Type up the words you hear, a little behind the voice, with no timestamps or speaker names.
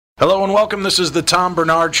Hello and welcome. This is the Tom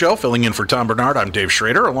Bernard Show. Filling in for Tom Bernard, I'm Dave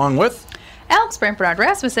Schrader, along with Alex Bernard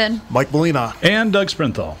Rasmussen, Mike Molina, and Doug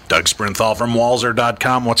Sprinthal. Doug Sprinthal from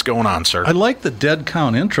Walzer.com. What's going on, sir? I like the dead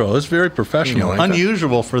count intro. It's very professional. Like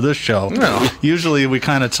unusual for this show. No. Usually we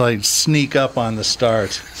kind of like sneak up on the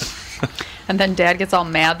start. And then Dad gets all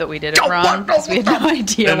mad that we did it wrong because we had no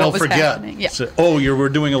idea what was happening. Yeah. So, we're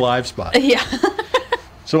doing a live spot. Yeah.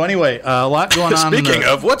 So anyway, a lot going on. Speaking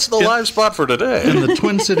of, what's the live spot for today? In the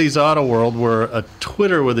Twin Cities auto world, we're a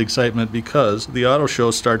Twitter with excitement because the auto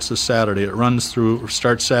show starts this Saturday.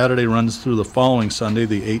 Starts Saturday, runs through the following Sunday,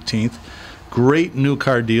 the 18th. Great new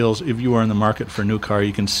car deals. If you are in the market for a new car,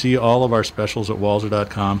 you can see all of our specials at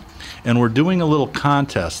Walzer.com. And we're doing a little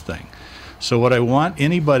contest thing. So what I want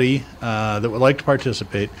anybody that would like to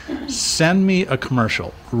participate, send me a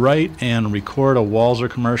commercial. Write and record a Walzer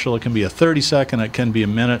commercial. It can be a 30-second. It can be a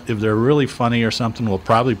minute. If they're really funny or something, we'll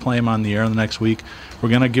probably play them on the air the next week. We're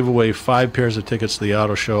going to give away 5 pairs of tickets to the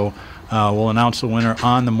auto show. We'll announce the winner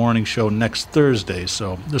on the morning show next Thursday.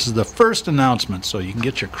 So this is the first announcement, so you can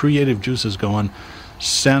get your creative juices going.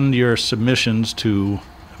 Send your submissions to,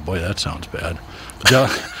 boy, that sounds bad,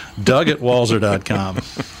 Doug at Walzer.com.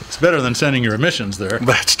 It's better than sending your emissions there.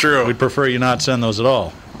 That's true. We'd prefer you not send those at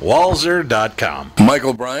all. Walzer.com.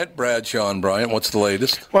 Michael Bryant, Bradshaw Bryant, what's the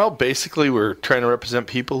latest? Well, basically, we're trying to represent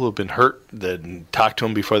people who have been hurt, then talk to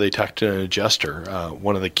them before they talk to an adjuster.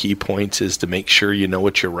 One of the key points is to make sure you know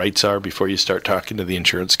what your rights are before you start talking to the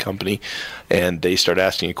insurance company, and they start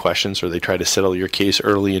asking you questions or they try to settle your case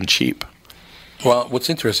early and cheap. Well, what's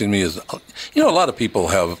interesting to me is, a lot of people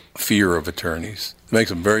have fear of attorneys. It makes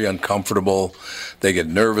them very uncomfortable. They get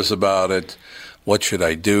nervous about it. What should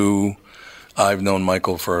I do? I've known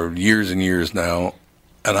Michael for years and years now,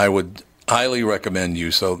 and I would highly recommend you.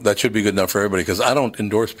 So that should be good enough for everybody, because I don't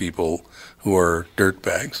endorse people who are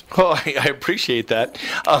dirtbags. Well, I appreciate that.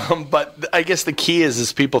 But I guess the key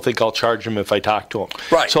is people think I'll charge them if I talk to them.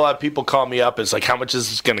 Right. So a lot of people call me up. It's like, how much is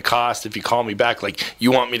this going to cost if you call me back? Like,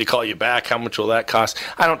 you want me to call you back? How much will that cost?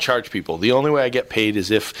 I don't charge people. The only way I get paid is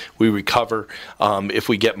if we recover, if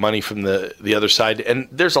we get money from the other side. And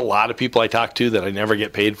there's a lot of people I talk to that I never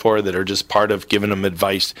get paid for that are just part of giving them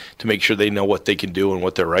advice to make sure they know what they can do and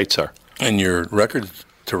what their rights are. And your record's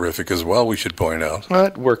terrific as well, we should point out. Well,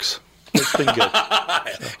 it works. It's been good.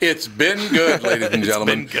 It's been good, ladies and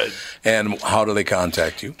gentlemen. It's been good. And how do they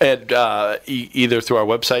contact you? And either through our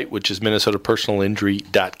website, which is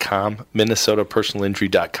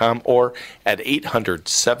minnesotapersonalinjury.com, or at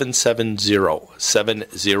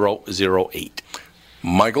 800-770-7008.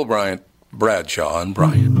 Michael Bryant, Bradshaw and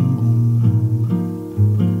Bryant.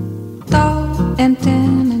 Tall and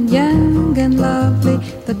tan and young and lovely,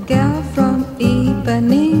 the gal from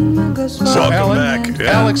Ipanema goes So, Welcome back.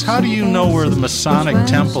 Yeah. Alex, how do you know where the Masonic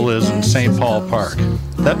Temple is in St. Paul Park?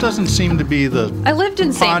 That doesn't seem to be the... I lived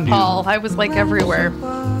in St. Paul. I was like everywhere.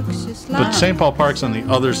 But St. Paul Park's on the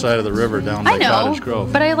other side of the river down by I know, Cottage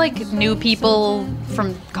Grove. but I knew people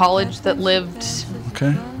from college that lived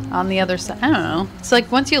Okay. on the other side. I don't know. It's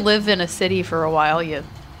like once you live in a city for a while, you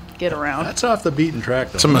get around. That's off the beaten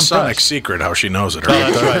track, though. It's a Masonic secret how she knows it.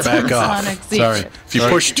 that's right. Back off. Masonic Sorry. secret. If you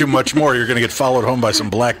push too much more, you're going to get followed home by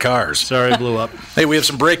some black cars. Sorry, I blew up. Hey, we have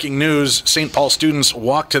some breaking news. St. Paul students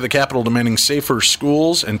walked to the Capitol demanding safer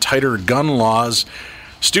schools and tighter gun laws.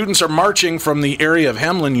 Students are marching from the area of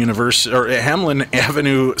Hamlin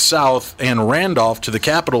Avenue South and Randolph to the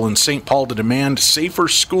Capitol in St. Paul to demand safer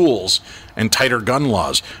schools and tighter gun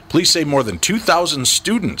laws. Police say more than 2,000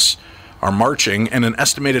 students are marching, and an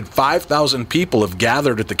estimated 5,000 people have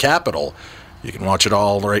gathered at the Capitol. You can watch it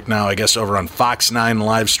all right now, I guess, over on Fox 9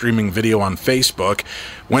 live streaming video on Facebook.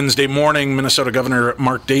 Wednesday morning, Minnesota Governor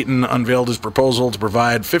Mark Dayton unveiled his proposal to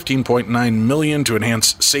provide $15.9 million to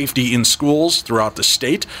enhance safety in schools throughout the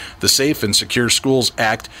state. The Safe and Secure Schools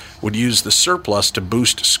Act would use the surplus to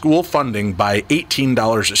boost school funding by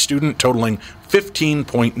 $18 a student, totaling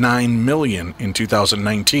 $15.9 million in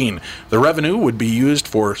 2019. The revenue would be used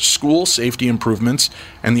for school safety improvements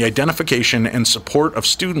and the identification and support of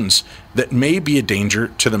students that may be a danger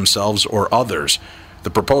to themselves or others. The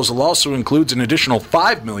proposal also includes an additional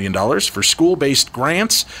 $5 million for school-based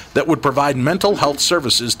grants that would provide mental health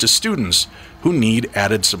services to students who need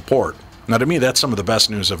added support. Now, to me, that's some of the best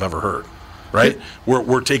news I've ever heard. Right?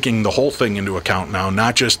 We're taking the whole thing into account now,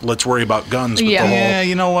 not just let's worry about guns, but the whole... Yeah,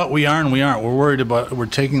 you know what? We are and we aren't. We're worried about... We're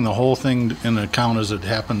taking the whole thing into account as it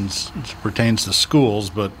happens, it pertains to schools,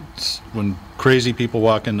 but when crazy people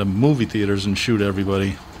walk into movie theaters and shoot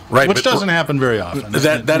everybody... Right, which doesn't happen very often.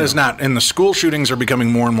 That is not. And the school shootings are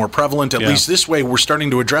becoming more and more prevalent. At Yeah. least this way we're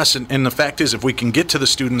starting to address it. And the fact is, if we can get to the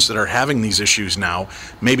students that are having these issues now,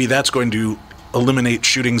 maybe that's going to eliminate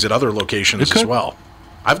shootings at other locations as well.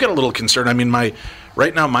 I've got a little concern. I mean,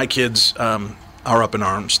 right now my kids are up in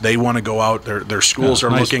arms. They want to go out. Their schools are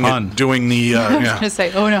looking at doing the. I was going to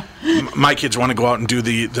say, oh no. My kids want to go out and do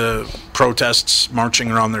the protests,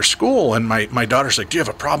 marching around their school, and my daughter's like, "Do you have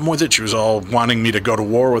a problem with it?" She was all wanting me to go to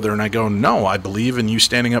war with her, and I go, "No, I believe in you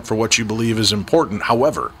standing up for what you believe is important.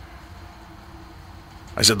 However,"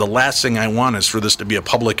 I said, "the last thing I want is for this to be a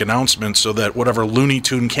public announcement so that whatever Looney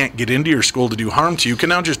Tune can't get into your school to do harm to you can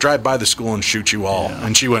now just drive by the school and shoot you all." Yeah.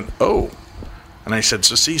 And she went, "Oh." And I said,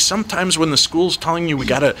 "So see, sometimes when the school's telling you we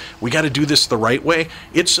gotta do this the right way,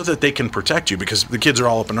 it's so that they can protect you, because the kids are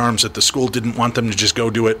all up in arms that the school didn't want them to just go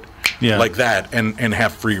do it like that and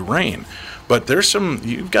have free reign." But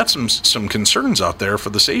you've got some concerns out there for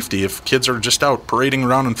the safety. If kids are just out parading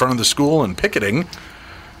around in front of the school and picketing,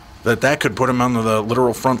 that could put them on the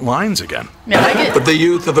literal front lines again. Yeah, but the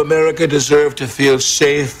youth of America deserve to feel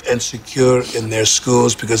safe and secure in their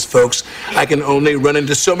schools, because, folks, I can only run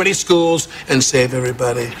into so many schools and save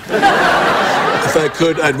everybody. If I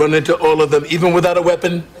could, I'd run into all of them, even without a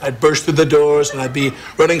weapon. I'd burst through the doors, and I'd be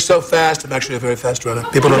running so fast. I'm actually a very fast runner.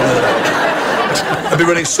 People don't know that. I'd be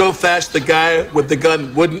running so fast, the guy with the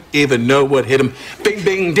gun wouldn't even know what hit him. Bing,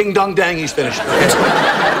 bing, ding, dong, dang, he's finished.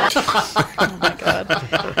 Oh, my God.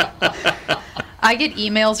 I get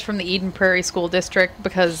emails from the Eden Prairie School District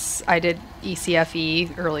because I did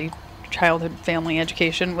ECFE, Early Childhood Family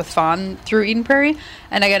Education, with Fawn through Eden Prairie.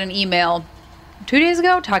 And I got an email 2 days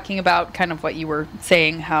ago talking about kind of what you were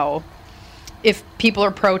saying, how if people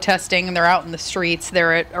are protesting and they're out in the streets,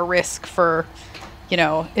 they're at a risk for,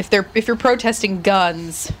 if you're protesting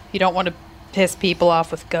guns, you don't want to piss people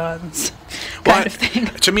off with guns, kind of thing.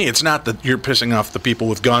 To me, it's not that you're pissing off the people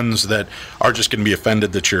with guns that are just going to be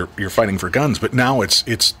offended that you're fighting for guns, but now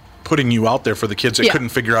it's putting you out there for the kids that couldn't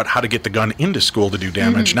figure out how to get the gun into school to do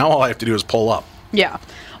damage. Mm-hmm. Now all I have to do is pull up. Yeah.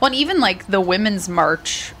 Well, and even like the Women's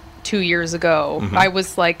March 2 years ago, I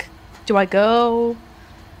was like, do I go?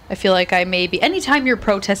 I feel like I may be. Anytime you're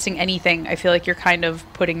protesting anything, I feel like you're kind of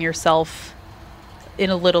putting yourself in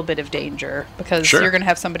a little bit of danger, because you're going to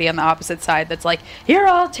have somebody on the opposite side that's like, you're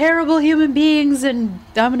all terrible human beings and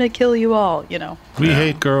I'm going to kill you all, We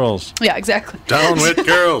hate girls. Yeah, exactly. Down with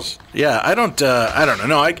girls. Yeah, I don't know.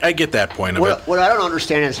 No, I get that point of it. What I don't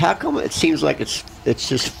understand is how come it seems like it's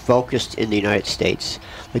just focused in the United States.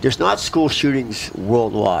 Like, there's not school shootings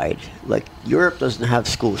worldwide. Like, Europe doesn't have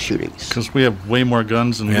school shootings. Because we have way more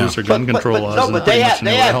guns and looser gun control laws. No, but they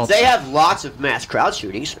have lots of mass crowd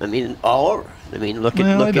shootings. I mean, all over. I mean, look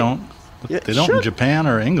at. They don't. They don't in Japan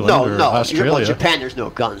or England or Australia. In Japan, there's no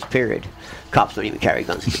guns. Period. Cops don't even carry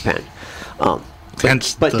guns in Japan. But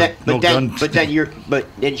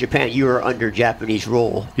in Japan, you are under Japanese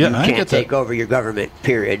rule. Yeah, you can't take over your government.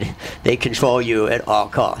 Period. They control you at all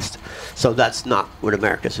cost. So that's not what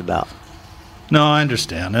America's about. No, I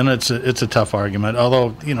understand, and it's a tough argument.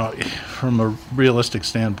 Although, from a realistic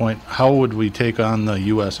standpoint, how would we take on the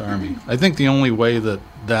U.S. Army? I think the only way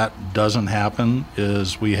that doesn't happen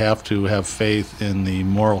is we have to have faith in the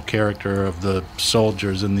moral character of the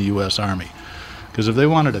soldiers in the U.S. Army. Because if they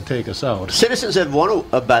wanted to take us out... Citizens have won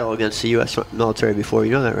a battle against the U.S. military before.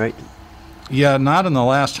 You know that, right? Yeah, not in the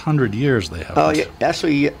last 100 years they have. Oh, yeah,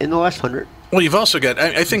 actually, in the last 100. Well, you've also got,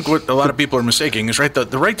 I think what a lot of people are mistaking is, right, the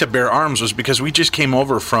right to bear arms was because we just came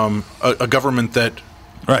over from a government that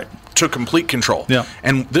took complete control. Yeah.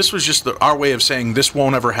 And this was just our way of saying this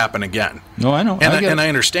won't ever happen again. No, I know. And I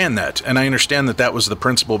understand that. And I understand that was the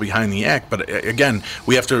principle behind the act. But again,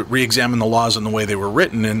 we have to re-examine the laws and the way they were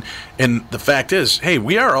written. And the fact is, hey,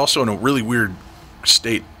 we are also in a really weird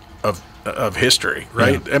state of history,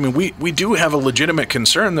 right? Yeah. I mean, we do have a legitimate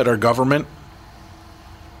concern that our government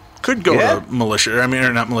could go to militia. I mean,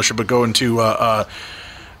 or not militia, but go into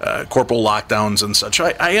corporal lockdowns and such.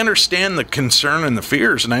 I understand the concern and the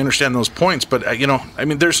fears, and I understand those points. But I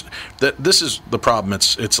mean, this is the problem.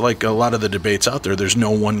 It's like a lot of the debates out there. There's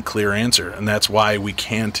no one clear answer, and that's why we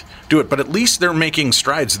can't do it. But at least they're making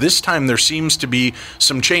strides. This time there seems to be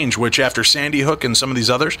some change. Which after Sandy Hook and some of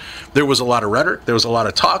these others, there was a lot of rhetoric. There was a lot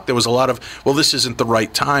of talk. There was a lot of, well, this isn't the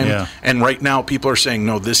right time. Yeah. And right now, people are saying,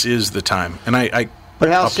 no, this is the time. And But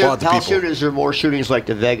how soon is there more shootings like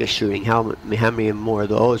the Vegas shooting? How many more of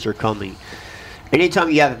those are coming? Anytime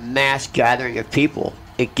you have a mass gathering of people,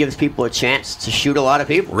 it gives people a chance to shoot a lot of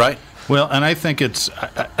people. Right. Well, and I think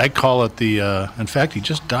I call it in fact, he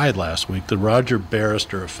just died last week, the Roger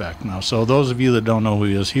Barrister effect. Now, so those of you that don't know who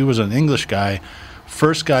he is, he was an English guy,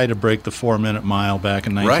 first guy to break the 4-minute mile back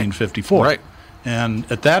in 1954. Right.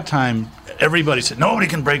 And at that time, everybody said, nobody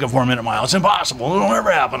can break a 4-minute mile. It's impossible. It'll never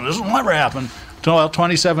happen. This will never happen.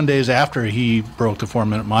 27 days after he broke the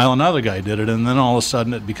 4-minute mile, another guy did it, and then all of a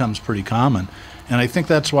sudden it becomes pretty common. And I think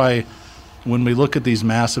that's why when we look at these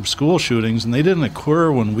massive school shootings, and they didn't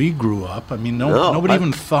occur when we grew up. I mean, nobody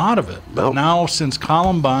even thought of it. But now, since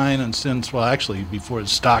Columbine and actually before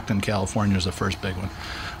Stockton, California was the first big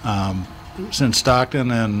one. Since Stockton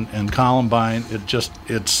and Columbine,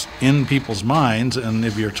 it's in people's minds, and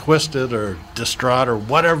if you're twisted or distraught or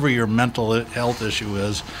whatever your mental health issue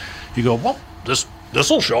is, you go, well, this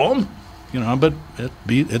will show them. But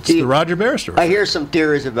it's the Roger Bear story. I hear some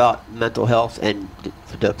theories about mental health and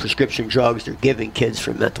the prescription drugs they're giving kids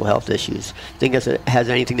for mental health issues. Think it has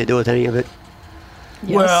anything to do with any of it?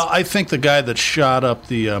 Yes. Well, I think the guy that shot up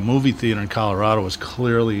the movie theater in Colorado was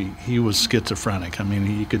he was schizophrenic. I mean,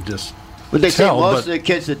 he could just. But they say most of the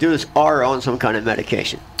kids that do this are on some kind of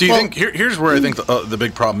medication. Do you think here's where I think the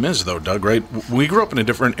big problem is, though, Doug? Right? We grew up in a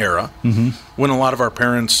different era when a lot of our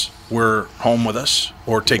parents were home with us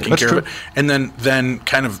or taking care of it, and then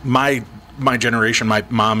kind of my generation, my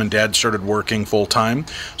mom and dad started working full time,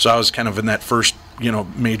 so I was kind of in that first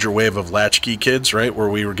major wave of latchkey kids, right, where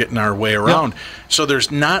we were getting our way around. Yep. So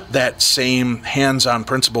there's not that same hands-on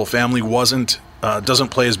principle. Family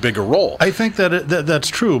doesn't play as big a role. I think that's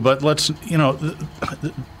true, but let's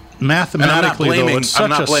mathematically, I'm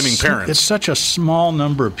not blaming parents. It's such a small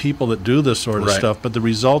number of people that do this sort of stuff, but the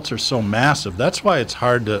results are so massive. That's why it's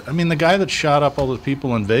hard to. I mean, the guy that shot up all those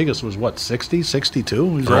people in Vegas was 60,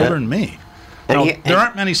 62? He's older than me. There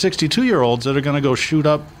aren't many 62-year-olds that are going to go shoot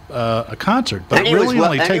up a concert, but it really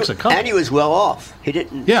only takes a couple. And he was well off. He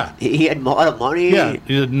didn't. Yeah, he had a lot of money. Yeah,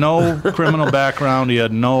 he had no criminal background. He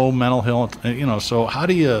had no mental health. So how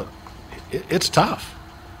do you? It's tough.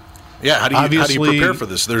 Yeah, how do you prepare for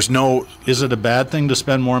this? There's no. Is it a bad thing to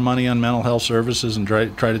spend more money on mental health services and try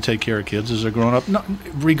to take care of kids as they're growing up? No,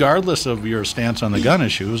 regardless of your stance on the gun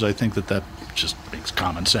issues, I think that just makes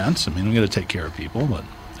common sense. I mean, we got to take care of people, but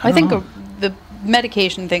I think the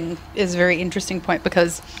medication thing is a very interesting point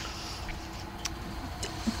because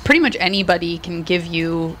pretty much anybody can give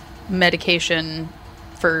you medication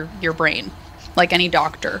for your brain, like any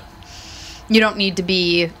doctor. You don't need to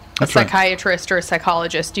be a psychiatrist or a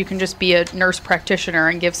psychologist. You can just be a nurse practitioner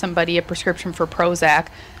and give somebody a prescription for Prozac,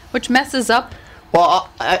 which messes up. Well,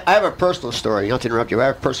 I have a personal story. Not to interrupt you. I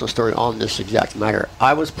have a personal story on this exact matter.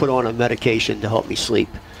 I was put on a medication to help me sleep.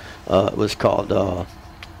 It was called,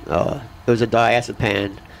 it was a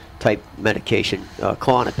diazepam type medication,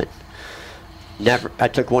 Klonopin. I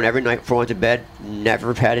took one every night before I went to bed.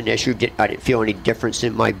 Never had an issue. I didn't feel any difference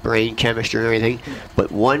in my brain chemistry or anything.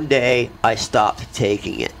 But one day I stopped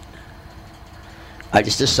taking it. I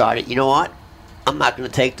just decided, you know what? I'm not going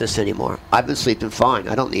to take this anymore. I've been sleeping fine.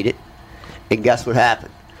 I don't need it. And guess what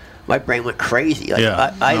happened? My brain went crazy.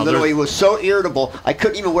 I literally was so irritable, I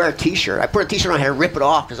couldn't even wear a T-shirt. I put a T-shirt on, I had to rip it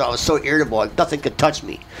off because I was so irritable. Like, nothing could touch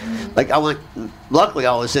me. Luckily,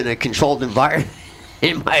 I was in a controlled environment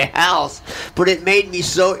in my house, but it made me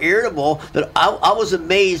so irritable that I was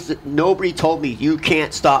amazed that nobody told me you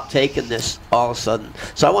can't stop taking this all of a sudden.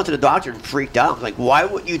 So I went to the doctor and freaked out. I was like, why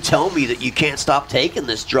wouldn't you tell me that you can't stop taking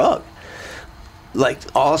this drug? Like,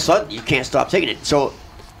 all of a sudden, you can't stop taking it. So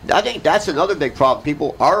I think that's another big problem.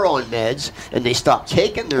 People are on meds, and they stop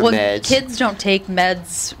taking their meds. Kids don't take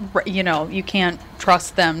meds, you can't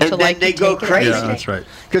trust them to, and then they go crazy. Yeah, that's right.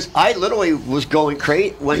 Because I literally was went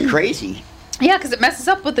crazy. Yeah, because it messes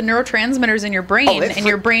up with the neurotransmitters in your brain, and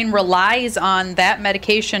your brain relies on that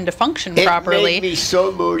medication to function properly. It made me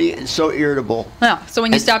so moody and so irritable. Yeah, so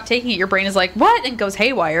when you stop taking it, your brain is like, what? And goes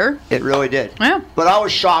haywire. It really did. Yeah. But I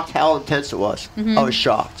was shocked how intense it was. Mm-hmm. I was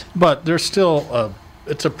shocked. But there's still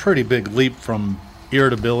it's a pretty big leap from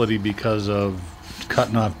irritability because of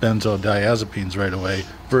cutting off benzodiazepines right away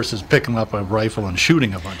versus picking up a rifle and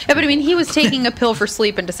shooting a bunch of people. But I mean, he was taking a pill for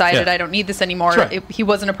sleep and decided, I don't need this anymore. Right. He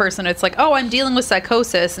wasn't a person. It's like, I'm dealing with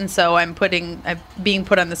psychosis, and so I'm being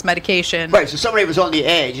put on this medication. Right, so somebody was on the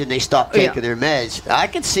edge and they stopped taking their meds. I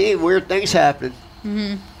could see weird things happening.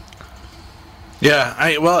 Mm-hmm. Yeah,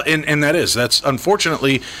 that's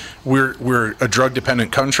unfortunately we're a drug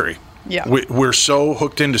dependent country. Yeah, we're so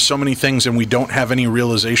hooked into so many things, and we don't have any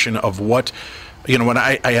realization of what. When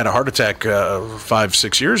I had a heart attack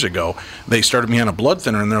 5-6 years ago, they started me on a blood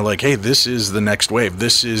thinner, and they're like, hey, this is the next wave.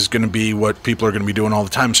 This is going to be what people are going to be doing all the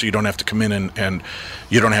time, so you don't have to come in and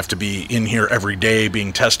you don't have to be in here every day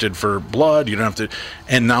being tested for blood. You don't have to.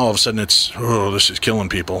 And now all of a sudden it's, this is killing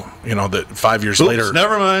people. That 5 years later.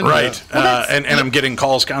 Never mind. Right. Yeah. And I'm getting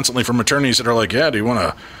calls constantly from attorneys that are like, yeah, do you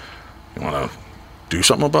want to do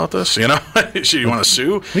something about this? You know, do you want to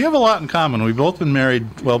sue? We have a lot in common. We've both been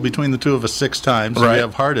married, well, between the two of us 6 times. Right. We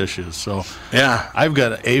have heart issues. So Yeah. I've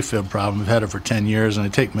got an AFib problem. I've had it for 10 years, and I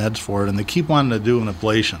take meds for it, and they keep wanting to do an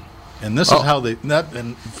ablation. And this is how they,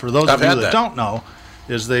 and for those of you that don't know,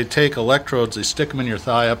 is they take electrodes, they stick them in your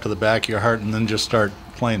thigh up to the back of your heart, and then just start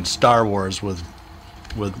playing Star Wars with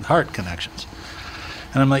heart connections.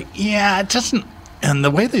 And I'm like, yeah, it doesn't. And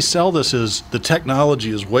the way they sell this is the technology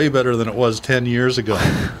is way better than it was 10 years ago.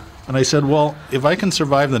 And I said, well, if I can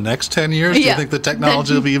survive the next 10 years, do you think the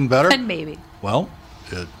technology will be even better? Then maybe. Well,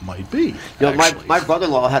 it might be. You know, my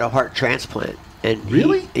brother-in-law had a heart transplant. And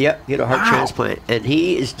really? He had a heart transplant, and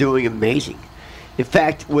he is doing amazing. In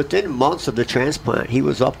fact, within months of the transplant, he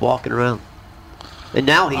was up walking around. And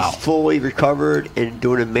now he's fully recovered and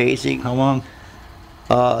doing amazing. How long?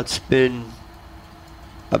 It's been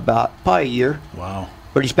about probably a year. Wow.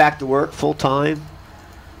 But he's back to work full time.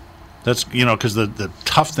 That's, because the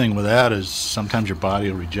tough thing with that is sometimes your body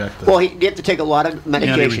will reject it. Well, you have to take a lot of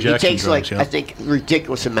medication. He takes drugs, I think, a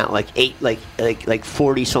ridiculous amount, like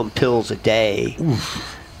 40 some pills a day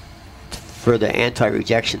for the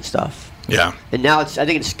anti-rejection stuff. Yeah. And now I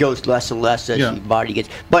think it goes less and less as your body gets.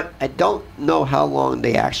 But I don't know how long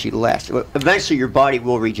they actually last. Eventually, your body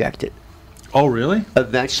will reject it. Oh, really?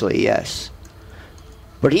 Eventually, yes.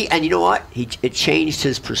 But you know what? It changed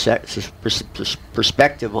his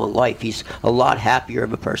perspective on life. He's a lot happier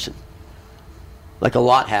of a person. Like a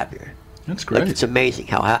lot happier. That's great. Like it's amazing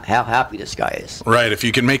how happy this guy is. Right. If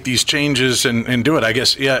you can make these changes and do it, I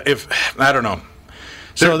guess. Yeah. I don't know.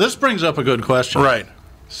 So this brings up a good question. Right.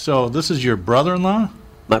 So this is your brother-in-law?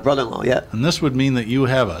 My brother-in-law, yeah. And this would mean that you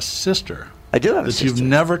have a sister. I do have a sister. That you've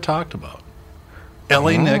never talked about.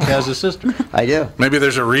 L.A. Nick has a sister. I do. Maybe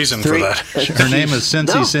there's a reason for that. Her name is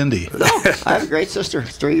Cincy Cindy. No, I have a great sister.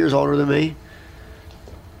 She's 3 years older than me.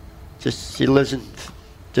 She lives in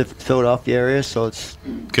the Philadelphia area, so it's...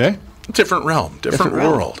 Okay. Different realm, different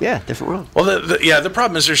world. Yeah, different world. Well, the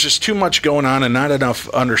problem is there's just too much going on and not enough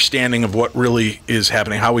understanding of what really is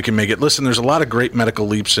happening, how we can make it. Listen, there's a lot of great medical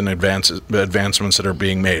leaps and advancements that are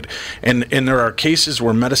being made. And there are cases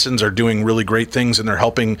where medicines are doing really great things and they're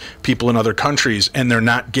helping people in other countries and they're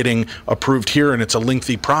not getting approved here, and it's a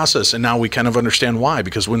lengthy process. And now we kind of understand why,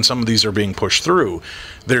 because when some of these are being pushed through,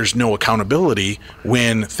 there's no accountability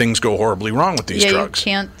when things go horribly wrong with these drugs.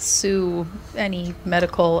 You can't sue any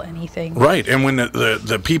medical anything. Right, and when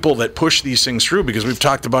the people that push these things through, because we've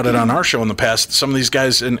talked about it on our show in the past, some of these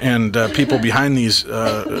guys and people behind these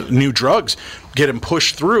new drugs get them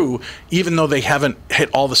pushed through, even though they haven't hit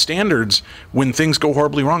all the standards. When things go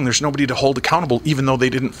horribly wrong, there's nobody to hold accountable, even though they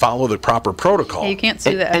didn't follow the proper protocol. Yeah, you can't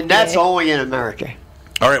sue that. And that's only in America.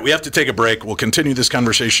 All right, we have to take a break. We'll continue this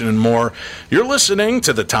conversation and more. You're listening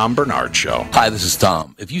to The Tom Bernard Show. Hi, this is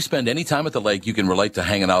Tom. If you spend any time at the lake, you can relate to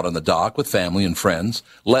hanging out on the dock with family and friends.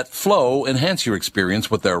 Let Flow enhance your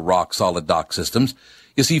experience with their rock-solid dock systems.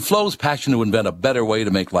 You see, Flow's passion to invent a better way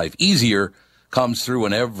to make life easier comes through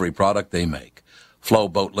in every product they make. Flow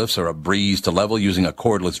boat lifts are a breeze to level using a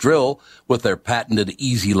cordless drill with their patented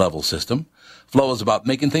Easy Level system. Flow is about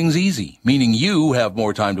making things easy, meaning you have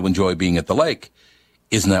more time to enjoy being at the lake.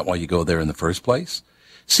 Isn't that why you go there in the first place?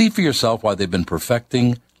 See for yourself why they've been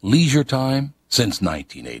perfecting leisure time since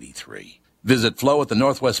 1983. Visit Flow at the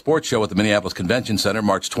Northwest Sports Show at the Minneapolis Convention Center,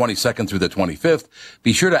 March 22nd through the 25th.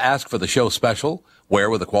 Be sure to ask for the show special, where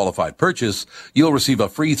with a qualified purchase, you'll receive a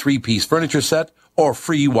free 3-piece furniture set or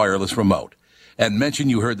free wireless remote. And mention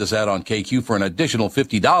you heard this ad on KQ for an additional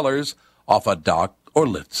 $50 off a dock or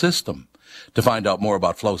lift system. To find out more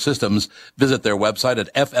about Flow Systems, visit their website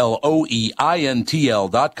at floeintl.com.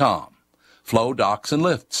 Flow Docks and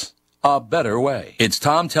Lifts. A better way. It's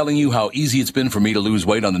Tom telling you how easy it's been for me to lose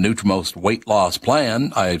weight on the Nutrimost weight loss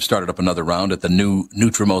plan. I've started up another round at the new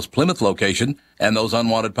Nutrimost Plymouth location, and those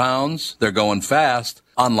unwanted pounds, they're going fast.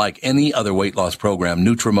 Unlike any other weight loss program,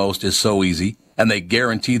 Nutrimost is so easy, and they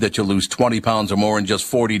guarantee that you'll lose 20 pounds or more in just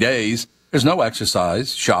 40 days. There's no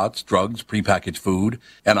exercise, shots, drugs, prepackaged food,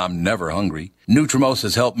 and I'm never hungry. Nutrimost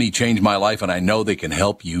has helped me change my life, and I know they can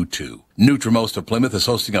help you too. Nutrimost of Plymouth is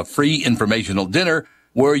hosting a free informational dinner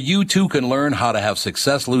where you too can learn how to have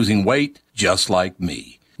success losing weight just like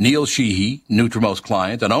me. Neil Sheehy, Nutrimost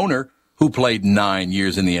client and owner, who played 9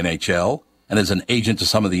 years in the NHL and is an agent to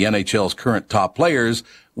some of the NHL's current top players,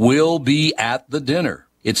 will be at the dinner.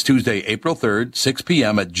 It's Tuesday, April 3rd, 6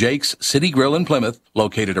 p.m. at Jake's City Grill in Plymouth,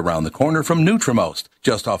 located around the corner from Nutrimost,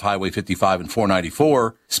 just off Highway 55 and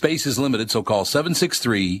 494. Space is limited, so call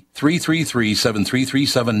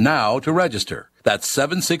 763-333-7337 now to register. That's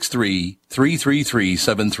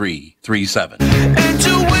 763-333-7337. And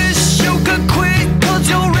to wish you could quit, 'cause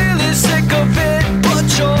you're really sick of it.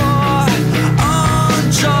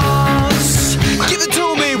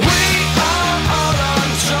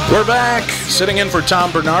 We're back. Sitting in for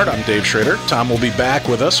Tom Bernard. I'm Dave Schrader. Tom will be back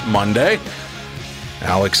with us Monday.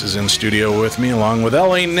 Alex is in studio with me, along with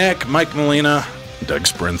Ellie, Nick, Mike Molina, Doug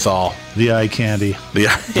Sprinthal. The eye candy. You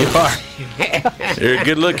are. You're a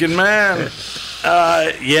good-looking man.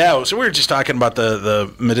 So we were just talking about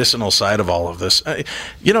the medicinal side of all of this.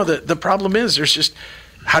 The problem is there's just,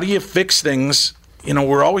 how do you fix things?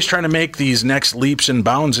 We're always trying to make these next leaps and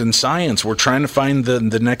bounds in science. We're trying to find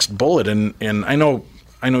the next bullet. And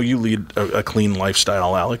I know you lead a clean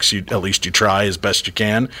lifestyle, Alex. At least you try as best you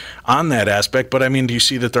can on that aspect. But, do you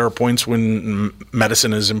see that there are points when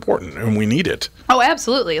medicine is important and we need it? Oh,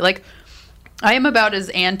 absolutely. Like, I am about as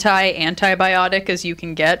antibiotic as you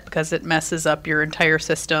can get because it messes up your entire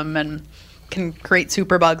system and can create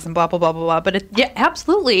superbugs and blah, blah, blah, blah, blah. But,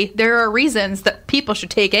 absolutely, there are reasons that people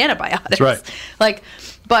should take antibiotics. That's right.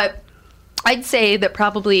 But I'd say that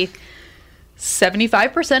probably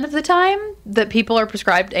 75% of the time that people are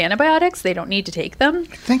prescribed antibiotics, they don't need to take them.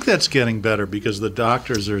 I think that's getting better because the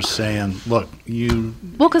doctors are saying, look,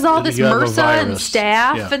 because all this MRSA and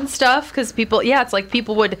staph and stuff, because people, it's like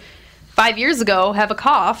people would 5 years ago have a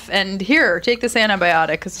cough and here, take this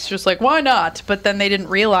antibiotic, because it's just like, why not? But then they didn't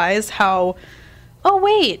realize how,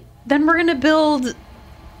 then we're going to build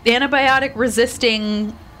antibiotic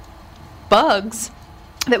resisting bugs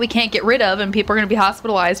that we can't get rid of, and people are going to be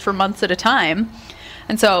hospitalized for months at a time.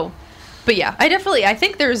 And so, I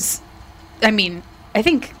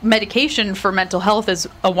think medication for mental health is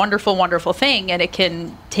a wonderful, wonderful thing, and it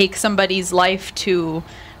can take somebody's life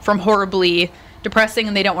from horribly depressing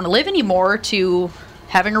and they don't want to live anymore to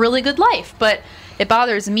having a really good life. But it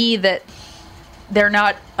bothers me that they're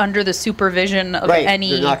not under the supervision of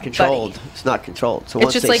any. They're not controlled. It's not controlled. So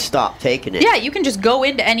once they stop taking it. Yeah, you can just go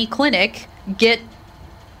into any clinic, get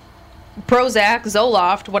Prozac,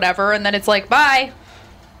 Zoloft, whatever, and then it's like, bye.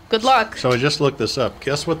 Good luck. So I just looked this up.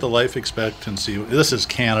 Guess what the life expectancy, this is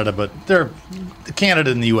Canada, but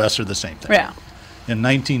Canada and the U.S. are the same thing. Yeah. In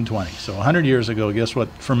 1920. So 100 years ago, guess what,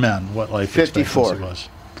 for men, what life 54. expectancy was?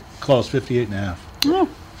 Close, 58 and a half. Oh.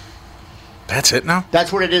 That's it now?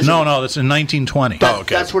 That's what it is. No, that's in 1920. Okay.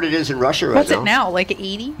 That's what it is in Russia right now. What's it now, like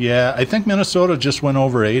 80? Yeah, I think Minnesota just went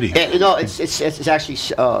over 80. It's actually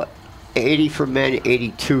 80 for men,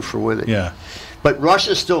 82 for women. Yeah. But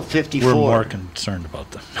Russia's still 54. We're more concerned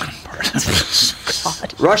about the part.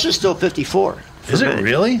 God. Russia's still 54. Is it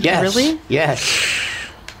really? Yes. Really? Yes.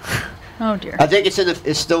 Oh dear. I think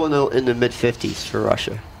it's still in the mid 50s for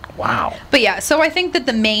Russia. Wow. But so I think that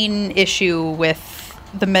the main issue with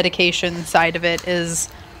the medication side of it is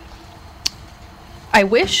I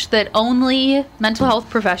wish that only mental health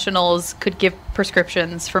professionals could give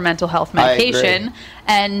prescriptions for mental health medication. I agree.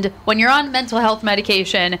 And when you're on mental health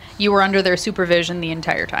medication, you were under their supervision the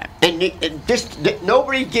entire time. And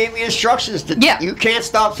nobody gave me instructions to. Yeah. You can't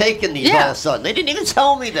stop taking these all of a sudden. They didn't even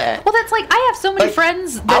tell me that. Well, that's like, I have so many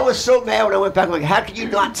friends that, I was so mad when I went back. I'm like, how could you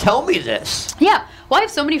not tell me this? Yeah. Well, I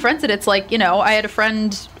have so many friends that it's like, I had a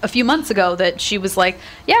friend a few months ago that she was like,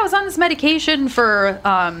 I was on this medication for,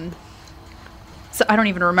 so I don't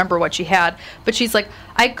even remember what she had, but she's like,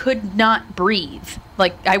 I could not breathe.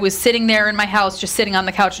 Like, I was sitting there in my house, just sitting on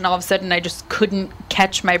the couch, and all of a sudden I just couldn't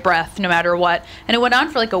catch my breath no matter what. And it went on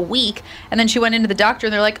for like a week, and then she went into the doctor,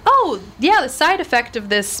 and they're like, oh, yeah, the side effect of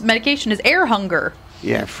this medication is air hunger.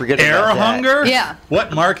 Yeah, forget air about that. hunger? Yeah.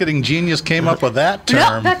 What marketing genius came up with that term?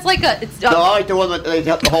 No, that's like a... It's, no, I like the one that they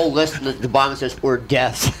have the whole list, and the bottom says, or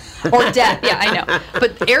death. Or death, yeah, I know.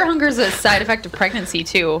 But air hunger is a side effect of pregnancy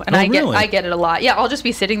too, and really? I get it a lot. Yeah, I'll just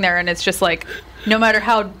be sitting there, and it's just like, no matter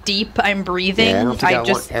how deep I'm breathing, I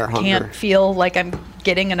just can't feel like I'm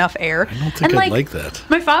getting enough air. I don't think I'd like that.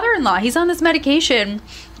 My father-in-law, he's on this medication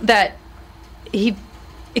that it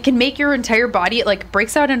can make your entire body, it like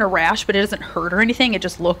breaks out in a rash, but it doesn't hurt or anything. It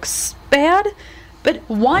just looks bad. But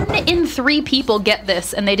 1 in 3 people get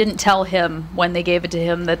this, and they didn't tell him when they gave it to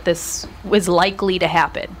him that this was likely to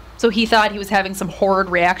happen. So he thought he was having some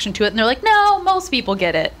horrid reaction to it, and they're like, no, most people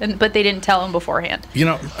get it. But they didn't tell him beforehand.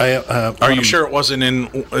 Are you sure it wasn't in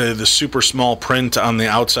the super small print on the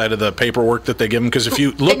outside of the paperwork that they give him? Because if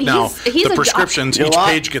you look now, the prescriptions, each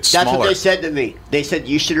page gets smaller. That's what they said to me. They said,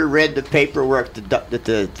 you should have read the paperwork that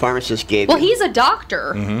the pharmacist gave you. Well, he's a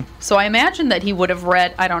doctor, so I imagine that he would have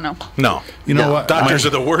read, I don't know. No. You know what? Doctors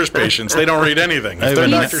are the worst patients. They don't read anything. If their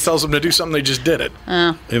doctor tells them to do something, they just did it.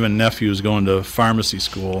 I have a nephew who's going to pharmacy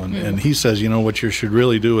school, and he says, what you should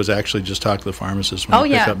really do is actually just talk to the pharmacist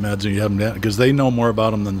when you pick up meds and you have them, because they know more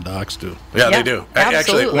about them than the docs do. Yeah, they do.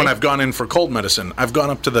 Absolutely. Actually, when I've gone in for cold medicine, I've gone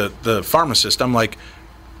up to the pharmacist. I'm like,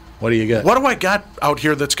 What do you get? What do I got out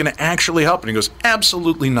here that's going to actually help? And he goes,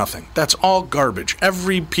 absolutely nothing. That's all garbage.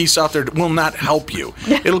 Every piece out there will not help you.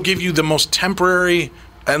 It'll give you the most temporary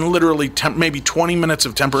and literally maybe 20 minutes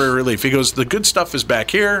of temporary relief. He goes, the good stuff is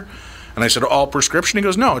back here. And I said, all prescription? He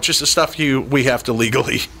goes, no, it's just the stuff we have to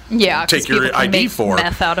legally take your ID make for.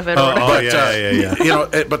 Meth out of it. Or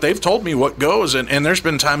yeah. But they've told me what goes. And there's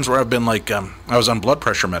been times where I've been like, I was on blood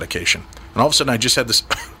pressure medication. And all of a sudden I just had this...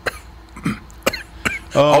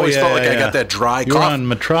 Always felt like I got that dry cough. You were on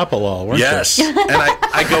Metropolol, weren't you? Yes. And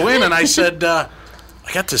I go in and I said, I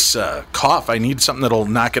got this cough. I need something that'll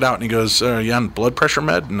knock it out. And he goes, you on blood pressure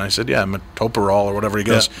med? And I said, yeah, metoprolol or whatever. He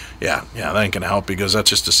goes, yeah, that ain't going to help. He goes, that's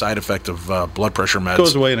just a side effect of blood pressure meds.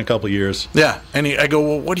 Goes away in a couple of years. Yeah. And I go,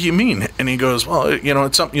 well, what do you mean? And he goes, well,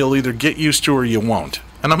 it's something you'll either get used to or you won't.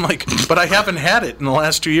 And I'm like, but I haven't had it in the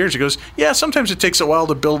last 2 years. He goes, yeah, sometimes it takes a while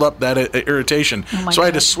to build up that irritation. So I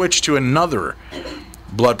had to switch to another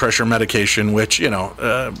blood pressure medication, which,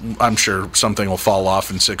 I'm sure something will fall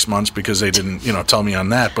off in 6 months because they didn't, tell me on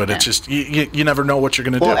that. But it's just, you never know what you're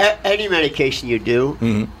going to do. Well, any medication you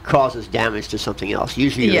do causes damage to something else,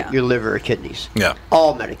 usually your liver or kidneys. Yeah.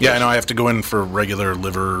 All medication. Yeah, I know I have to go in for regular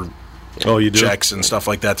liver checks and stuff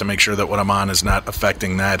like that to make sure that what I'm on is not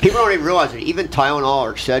affecting that. People don't even realize it. Even Tylenol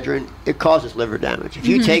or Excedrin, it causes liver damage. If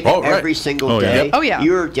you take it every single day,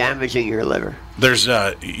 you're damaging your liver. There's,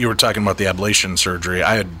 you were talking about the ablation surgery.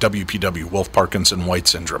 I had WPW, Wolff-Parkinson-White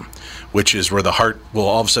syndrome, which is where the heart will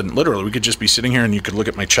all of a sudden, literally, we could just be sitting here and you could look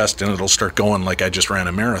at my chest and it'll start going like I just ran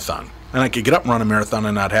a marathon. And I could get up and run a marathon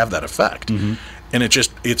and not have that effect. And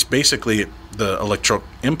it's basically the electro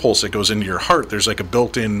impulse that goes into your heart. There's like a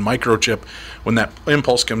built-in microchip. When that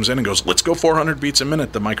impulse comes in and goes, let's go 400 beats a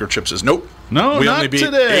minute, the microchip says, nope. No, we not only beat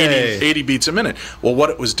today. 80 beats a minute. Well, what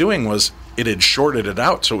it was doing was it had shorted it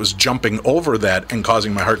out, so it was jumping over that and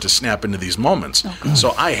causing my heart to snap into these moments.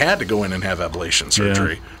 So I had to go in and have ablation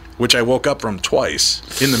surgery. Which I woke up from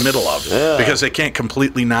twice in the middle of because they can't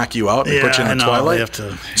completely knock you out and put you in the twilight.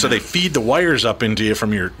 So they feed the wires up into you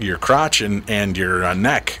from your crotch and your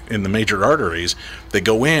neck in the major arteries. They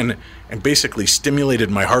go in and basically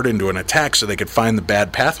stimulated my heart into an attack so they could find the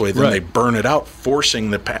bad pathway. Then they burn it out,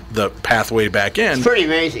 forcing the pathway back in. It's pretty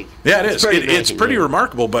amazing. Yeah, it is. It's pretty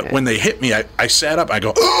remarkable. But when they hit me, I sat up. I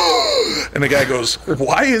go, oh! And the guy goes,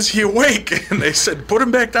 why is he awake? And they said, put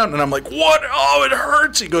him back down. And I'm like, what? Oh, it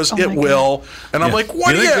hurts. He goes, it will. And I'm like,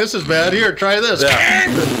 what? You think this is bad? Here, try this.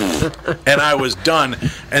 And I was done.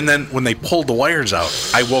 And then when they pulled the wires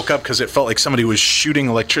out, I woke up because it felt like somebody was shooting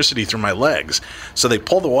electricity through my legs. So they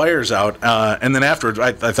pulled the wires out. And then afterwards,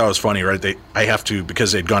 I thought it was funny, right? I have to,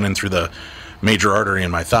 because they'd gone in through the major artery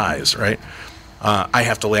in my thighs, right? I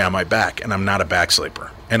have to lay on my back, and I'm not a back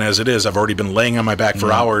sleeper. And as it is, I've already been laying on my back for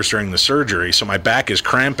hours during the surgery, so my back is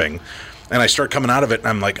cramping. And I start coming out of it, and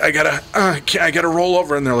I'm like, I gotta roll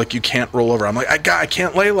over. And they're like, you can't roll over. I'm like, I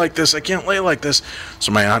can't lay like this. I can't lay like this.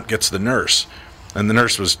 So my aunt gets the nurse, and the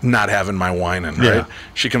nurse was not having my whining, right?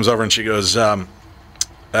 She comes over and she goes,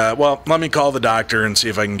 well, let me call the doctor and see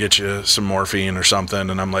if I can get you some morphine or something.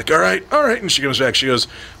 And I'm like, all right. And she comes back. She goes,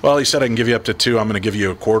 well, he said I can give you up to 2. I'm going to give you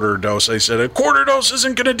a quarter dose. I said, a quarter dose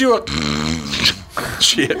isn't going to do it.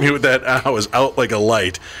 She hit me with that. I was out like a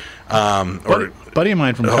light. Buddy of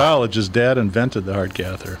mine from college, his dad invented the heart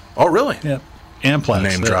catheter. Oh, really? Yeah. Amplats.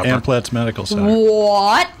 Name dropper. Amplats Medical Center.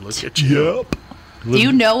 What? Look at you. Yep. Do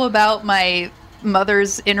you know about my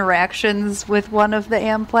mother's interactions with one of the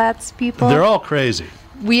Amplats people? They're all crazy.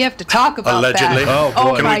 We have to talk about Allegedly. that.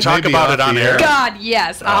 Oh, boy. Can we talk about it on air? God,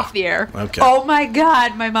 yes, off the air. Okay. Oh my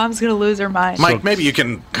God, my mom's gonna lose her mind. Mike, maybe you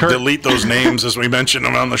can delete those names as we mention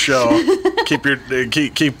them on the show.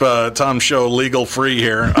 Keep Tom's show legal free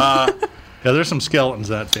here. Yeah, there's some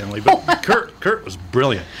skeletons in that family, but Kurt was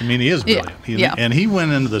brilliant. I mean, he is brilliant. And he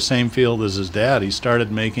went into the same field as his dad. He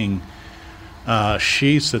started making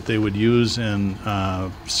sheaths that they would use in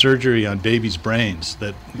surgery on babies' brains.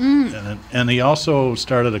 And he also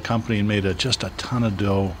started a company and made just a ton of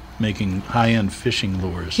dough making high-end fishing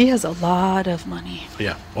lures. He has a lot of money.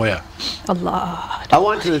 Yeah. Oh, yeah. A lot. I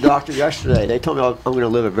went to the doctor yesterday. They told me I'm going to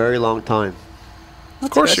live a very long time.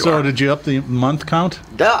 Of course you are. So did you up the month count?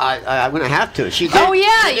 Yeah, I'm going to have to. She did, oh,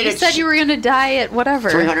 yeah. You said you were going to die at whatever.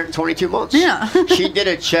 322 months. Yeah. She did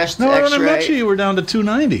a chest No, x-ray. when I met you were down to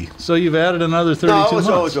 290. So you've added another 32 months.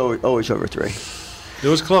 No, it was always over 3. It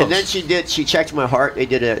was close. And then she checked my heart. They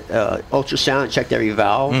did a ultrasound and checked every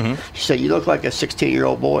valve. Mm-hmm. She said, you look like a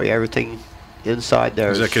 16-year-old boy. Everything inside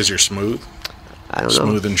there. Is that because you're smooth? I don't know.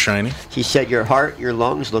 Smooth and shiny? She said, your heart, your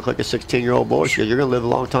lungs look like a 16-year-old boy. She said, you're going to live a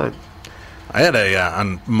long time. I had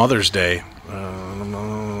on Mother's Day,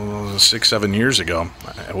 6-7 years ago,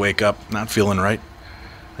 I wake up not feeling right.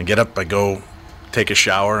 I get up, I go take a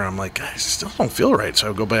shower, and I'm like, I still don't feel right. So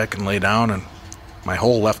I go back and lay down, and my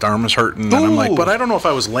whole left arm is hurting. And I'm like, but I don't know if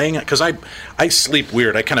I was laying it, because I sleep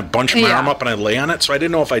weird. I kind of bunch my arm up and I lay on it, so I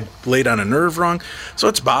didn't know if I laid on a nerve wrong. So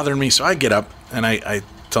it's bothering me. So I get up, and I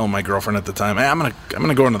tell my girlfriend at the time, hey, I'm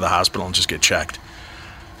gonna go into the hospital and just get checked.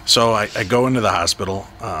 So I go into the hospital.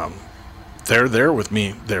 They're there with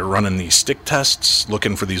me. They're running these stick tests,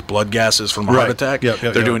 looking for these blood gases from a heart attack.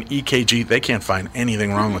 They're doing EKG. They can't find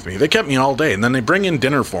anything wrong with me. They kept me all day, and then they bring in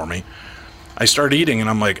dinner for me. I start eating, and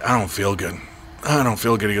I'm like, I don't feel good.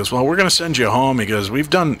 He goes, well, we're going to send you home. He goes, we've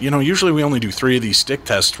done, usually we only do 3 of these stick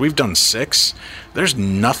tests. We've done 6. There's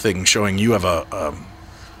nothing showing you have a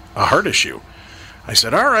heart issue. I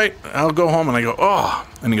said, all right, I'll go home. And I go, oh.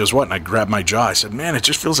 And he goes, what? And I grab my jaw. I said, man, it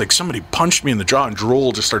just feels like somebody punched me in the jaw, and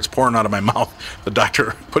drool just starts pouring out of my mouth. The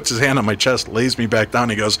doctor puts his hand on my chest, lays me back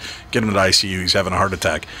down. He goes, get him to the ICU. He's having a heart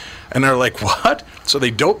attack. And they're like, what? So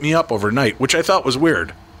they doped me up overnight, which I thought was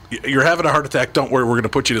weird. You're having a heart attack. Don't worry. We're going to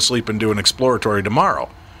put you to sleep and do an exploratory tomorrow.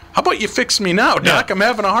 How about you fix me now, Doc? I'm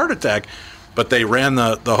having a heart attack. But they ran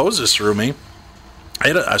the hoses through me. I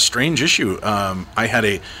had a strange issue. I had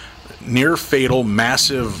a near fatal,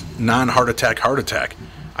 massive, non-heart attack.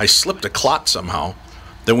 I slipped a clot somehow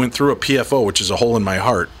that went through a PFO, which is a hole in my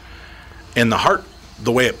heart. And the heart,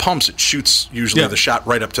 the way it pumps, it shoots usually the shot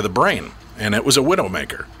right up to the brain. And it was a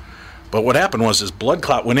widowmaker. But what happened was this blood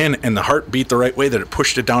clot went in, and the heart beat the right way that it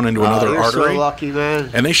pushed it down into another artery. You're so lucky, man.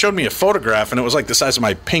 And they showed me a photograph, and it was like the size of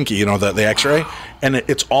my pinky, the X-ray. And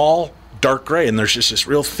it's all dark gray, and there's just this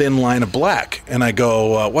real thin line of black. And I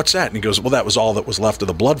go, what's that? And he goes, well, that was all that was left of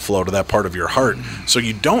the blood flow to that part of your heart. So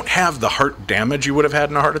you don't have the heart damage you would have had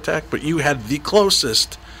in a heart attack, but you had the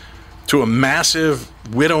closest to a massive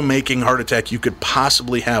widow-making heart attack you could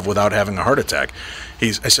possibly have without having a heart attack.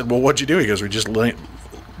 I said, well, what'd you do? He goes,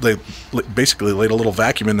 they basically laid a little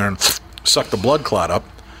vacuum in there and sucked the blood clot up,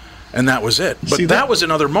 and that was it. But that was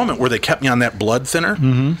another moment where they kept me on that blood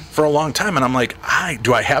thinner for a long time, and I'm like,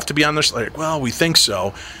 do I have to be on this? Like, well, we think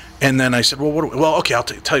so. And then I said, well, okay, I'll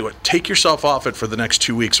tell you what, take yourself off it for the next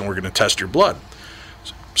 2 weeks, and we're going to test your blood.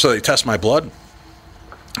 So they test my blood.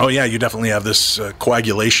 Oh, yeah, you definitely have this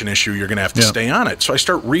coagulation issue. You're going to have to stay on it. So I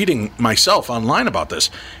start reading myself online about this,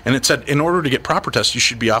 and it said, in order to get proper tests, you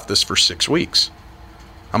should be off this for 6 weeks.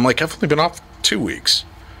 I'm like, I've only been off 2 weeks.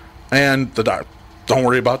 And the doctor, don't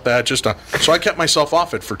worry about that. So I kept myself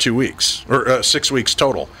off it for 2 weeks, or 6 weeks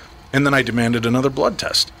total. And then I demanded another blood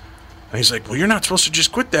test. And he's like, well, you're not supposed to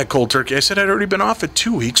just quit that cold turkey. I said, I'd already been off it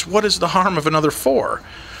 2 weeks. What is the harm of another 4?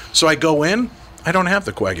 So I go in. I don't have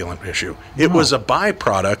the coagulant issue. It was a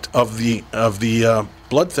byproduct of the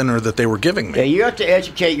blood thinner that they were giving me. Yeah, you have to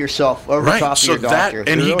educate yourself over top of your doctor.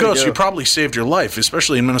 And he goes, you probably saved your life,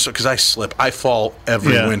 especially in Minnesota, because I slip. I fall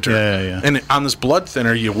every winter. Yeah. And on this blood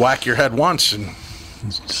thinner, you whack your head once and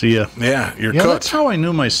see ya. Yeah, you're cooked. That's how I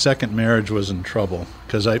knew my second marriage was in trouble.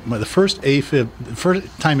 Because the first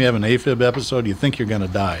time you have an AFib episode, you think you're going to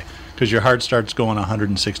die. Because your heart starts going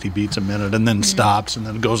 160 beats a minute and then stops and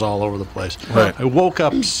then it goes all over the place. Right. I woke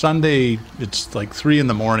up Sunday, it's like 3 in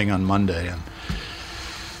the morning on Monday, and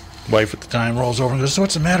wife at the time rolls over and goes, so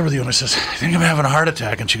what's the matter with you? And I says, I think I'm having a heart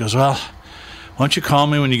attack. And she goes, well, why don't you call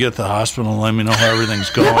me when you get to the hospital and let me know how everything's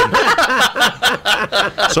going.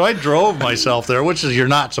 So I drove myself there, which is you're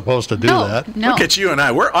not supposed to do that. No. Look at you and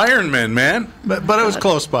I. We're Iron Men, man. But it was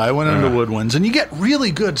close by. I went into Woodwinds, and you get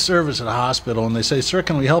really good service at a hospital, and they say, sir,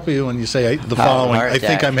 can we help you? And you say the following, I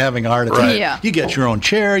think I'm having a heart attack. Right. Yeah. You get your own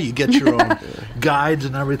chair, you get your own guides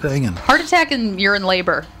and everything. And heart attack and you're in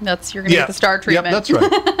labor. You're going to get the STAR treatment. Yep, that's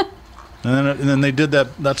right. And then they did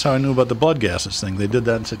that. That's how I knew about the blood gases thing. They did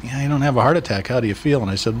that and said, yeah, you don't have a heart attack. How do you feel?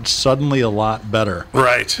 And I said, suddenly a lot better.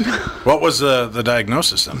 Right. What was the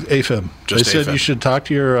diagnosis then? AFib. They said you should talk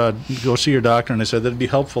to go see your doctor. And they said that'd be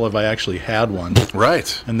helpful if I actually had one.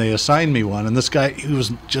 Right. And they assigned me one. And this guy, he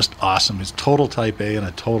was just awesome. He's total type A and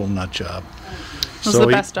a total nut job. Those are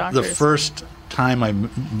the best doctors. The first time I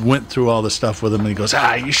went through all the stuff with him, and he goes,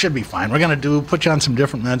 you should be fine. We're going to put you on some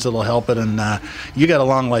different meds that'll help it, and you got a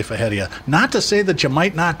long life ahead of you. Not to say that you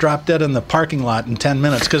might not drop dead in the parking lot in 10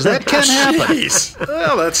 minutes, because that can happen.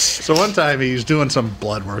 Well, so one time he's doing some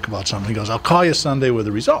blood work about something. He goes, I'll call you Sunday with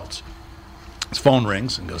the results. His phone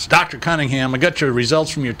rings and goes, Dr. Cunningham, I got your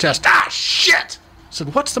results from your test. Shit! I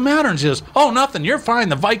said, what's the matter? And she says, oh, nothing. You're fine.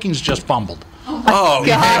 The Vikings just fumbled. Oh,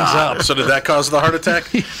 he hangs up. So did that cause the heart attack?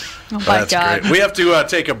 Oh, my God. Great. We have to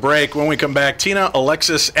take a break. When we come back, Tina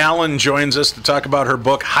Alexis Allen joins us to talk about her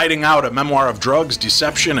book, Hiding Out, a memoir of drugs,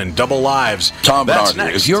 deception, and double lives. Tom That's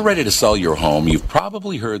Bernard, next. if you're ready to sell your home, you've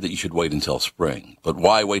probably heard that you should wait until spring. But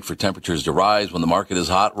why wait for temperatures to rise when the market is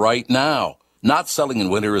hot right now? Not selling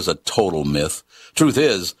in winter is a total myth. Truth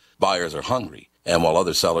is, buyers are hungry. And while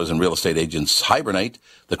other sellers and real estate agents hibernate,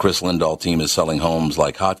 the Chris Lindahl team is selling homes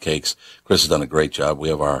like hotcakes. Chris has done a great job. We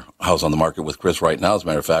have our house on the market with Chris right now, as a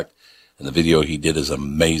matter of fact, and the video he did is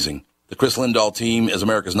amazing. The Chris Lindahl team is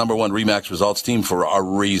America's #1 RE/MAX results team for a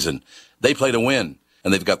reason. They play to win,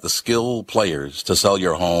 and they've got the skilled players to sell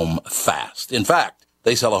your home fast. In fact,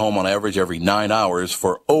 they sell a home on average every 9 hours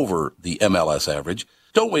for over the MLS average.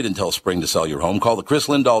 Don't wait until spring to sell your home. Call the Chris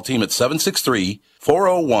Lindahl team at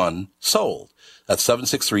 763-401-SOLD. That's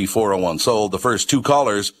 763-401-SOLD. The first 2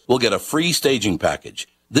 callers will get a free staging package.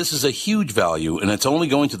 This is a huge value, and it's only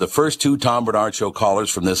going to the first 2 Tom Bernard Show callers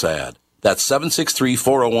from this ad. That's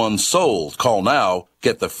 763-401-SOLD. Call now,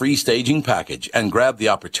 get the free staging package, and grab the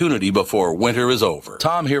opportunity before winter is over.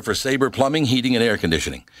 Tom here for Sabre Plumbing, Heating, and Air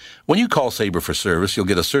Conditioning. When you call Sabre for service, you'll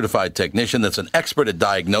get a certified technician that's an expert at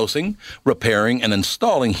diagnosing, repairing, and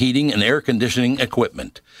installing heating and air conditioning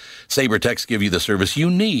equipment. Sabre Techs give you the service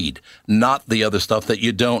you need, not the other stuff that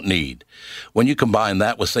you don't need. When you combine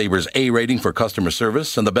that with Sabre's A rating for customer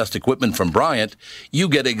service and the best equipment from Bryant, you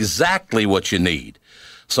get exactly what you need.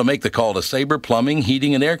 So make the call to Sabre Plumbing,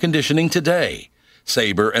 Heating, and Air Conditioning today.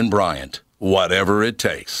 Sabre and Bryant, whatever it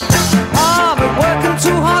takes. I've been working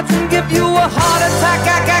too hard to give you a heart attack.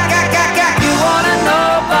 You want to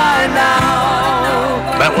know by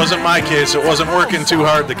now. That wasn't my case. It wasn't working too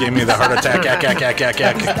hard that gave me the heart attack.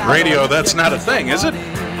 Radio, that's not a thing, is it?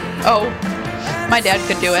 Oh, my dad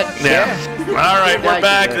could do it. Yeah. All right, we're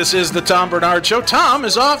back. This is the Tom Bernard Show. Tom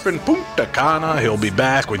is off in Punta Cana. He'll be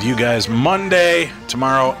back with you guys Monday.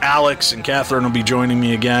 Tomorrow, Alex and Catherine will be joining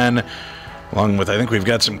me again. Along with, I think we've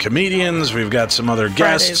got some comedians, we've got some other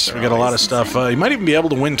guests, we've got a lot of stuff. You might even be able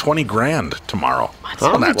to win $20,000 tomorrow.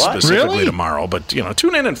 Well, not specifically tomorrow, but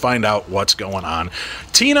tune in and find out what's going on.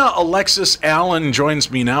 Tina Alexis Allen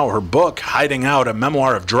joins me now. Her book, Hiding Out, a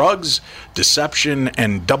memoir of drugs, deception,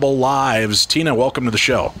 and double lives. Tina, welcome to the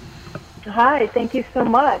show. Hi, thank you so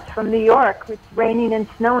much. From New York, it's raining and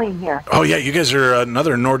snowing here. Oh yeah, you guys are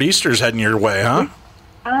another nor'easters heading your way, huh?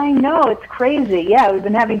 I know, it's crazy. Yeah, we've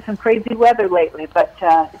been having some crazy weather lately, but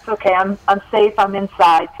it's okay. I'm safe. I'm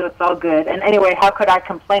inside, so it's all good. And anyway, how could I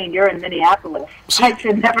complain? You're in Minneapolis. I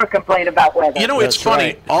should never complain about weather. It's funny.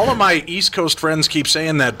 Right. All of my East Coast friends keep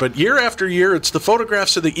saying that, but year after year, it's the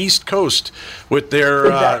photographs of the East Coast with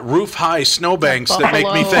their roof-high snowbanks that make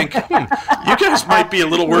me think, you guys might be a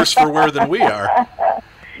little worse for wear than we are.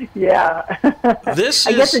 Yeah. I guess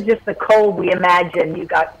it's just the cold we imagine. You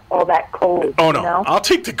got all that cold. Oh, no. I'll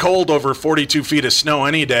take the cold over 42 feet of snow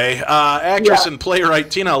any day. Actress and playwright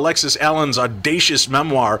Tina Alexis Allen's audacious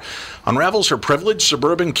memoir unravels her privileged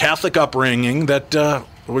suburban Catholic upbringing that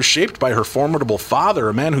was shaped by her formidable father,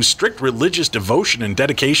 a man whose strict religious devotion and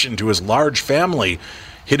dedication to his large family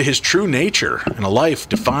hid his true nature in a life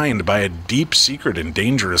defined by a deep secret and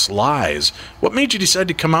dangerous lies. What made you decide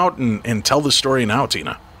to come out and tell this story now,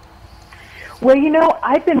 Tina? Well,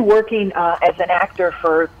 I've been working as an actor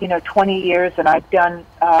for, 20 years, and I've done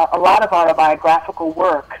a lot of autobiographical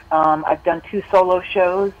work. I've done 2 solo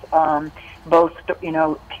shows, both,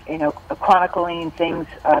 chronicling things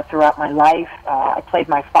throughout my life. I played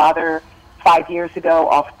my father 5 years ago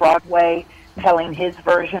off Broadway, telling his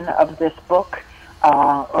version of this book,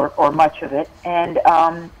 or much of it. And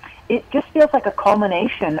it just feels like a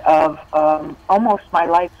culmination of almost my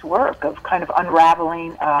life's work of kind of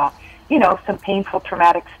unraveling some painful,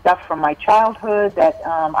 traumatic stuff from my childhood that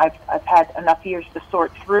I've had enough years to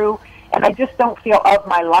sort through, and I just don't feel of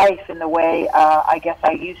my life in the way I guess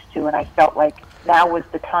I used to, and I felt like now was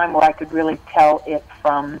the time where I could really tell it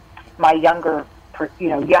from my younger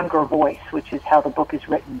voice, which is how the book is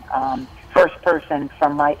written, first person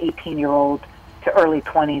from my 18-year-old to early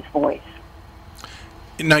 20s voice.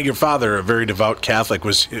 Now, your father, a very devout Catholic,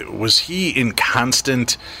 was he in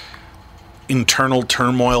constant internal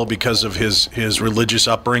turmoil because of his religious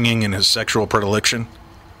upbringing and his sexual predilection?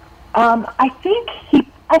 I think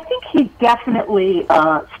he definitely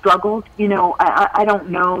struggled. I don't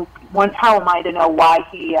know. How am I to know why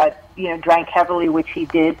he drank heavily, which he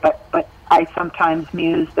did? But I sometimes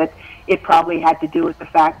muse that it probably had to do with the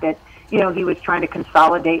fact that he was trying to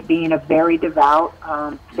consolidate being a very devout,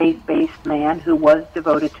 faith-based man who was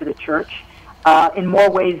devoted to the church. In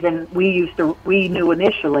more ways than we knew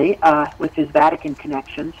initially with his Vatican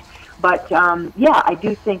connections. But, I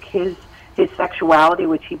do think his sexuality,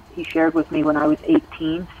 which he shared with me when I was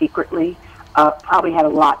 18 secretly, probably had a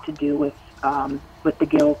lot to do with the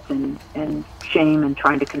guilt and shame and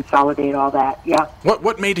trying to consolidate all that, yeah.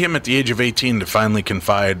 What made him at the age of 18 to finally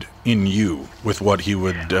confide in you with what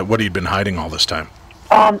he'd been hiding all this time?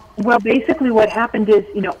 Well, basically what happened is,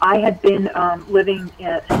 I had been living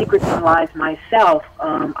secrets and lies myself.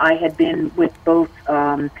 I had been with both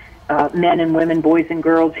men and women, boys and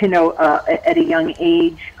girls, at a young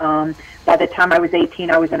age. By the time I was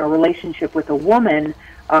 18, I was in a relationship with a woman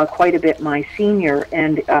quite a bit my senior,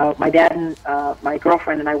 and my dad and my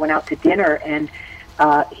girlfriend and I went out to dinner, and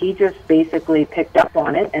he just basically picked up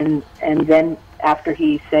on it, and then after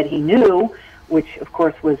he said he knew, which of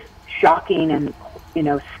course was shocking and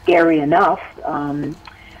scary enough,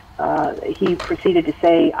 he proceeded to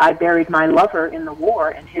say, I buried my lover in the war,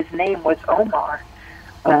 and his name was Omar.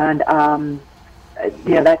 And,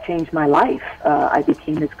 that changed my life. I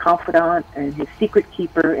became his confidant and his secret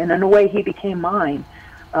keeper, and in a way, he became mine.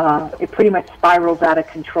 It pretty much spirals out of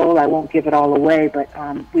control. I won't give it all away, but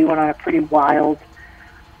we went on a pretty wild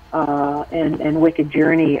and wicked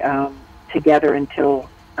journey together until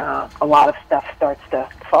a lot of stuff starts to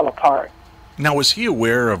fall apart. Now, was he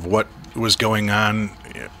aware of what was going on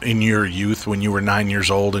in your youth when you were 9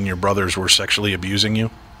 years old and your brothers were sexually abusing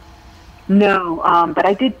you? No, but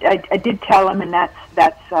I did tell him, and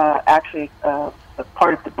that's actually a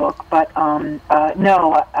part of the book. But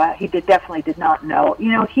no, he definitely did not know.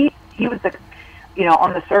 He was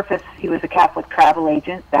on the surface, he was a Catholic travel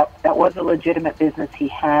agent. That was a legitimate business he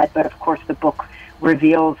had. But of course, the book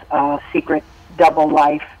reveals secret double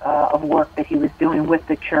life of work that he was doing with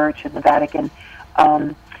the church and the Vatican.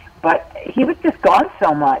 But he was just gone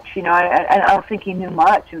so much, I don't think he knew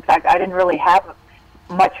much. In fact, I didn't really have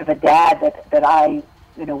much of a dad that I,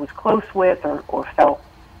 was close with or felt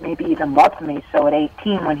maybe even loved me. So at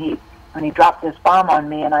 18, when he dropped this bomb on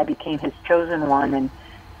me and I became his chosen one and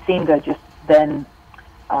seemed to just then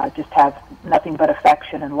just have nothing but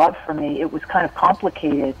affection and love for me, it was kind of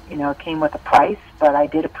complicated. It came with a price, but I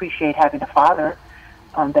did appreciate having a father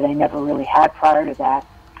that I never really had prior to that.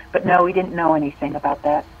 But no, he didn't know anything about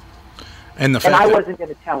that. And I wasn't going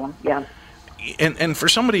to tell him, yeah. And for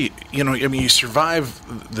somebody, you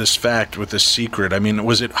survive this fact with this secret. I mean,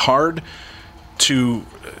 was it hard to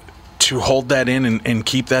hold that in and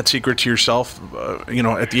keep that secret to yourself,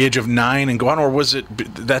 at the age of 9 and go on, or was it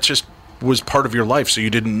that just was part of your life, so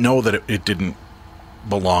you didn't know that it didn't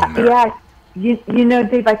belong there? Yeah,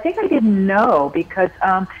 Dave, I think I didn't know because,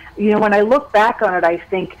 when I look back on it, I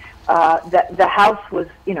think that the house was,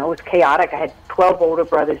 was chaotic. I had 12 older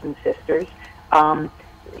brothers and sisters.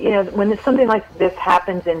 When something like this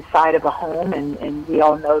happens inside of a home, and we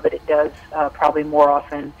all know that it does probably more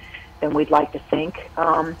often than we'd like to think,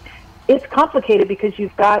 it's complicated because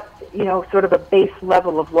you've got, sort of a base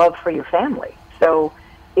level of love for your family. So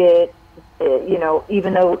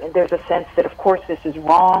even though there's a sense that, of course, this is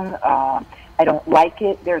wrong, I don't like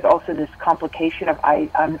it, there's also this complication of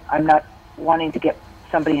I'm not wanting to get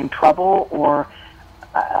somebody in trouble, or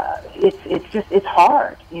it's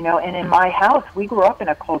hard, and in my house, we grew up in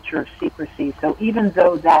a culture of secrecy. So even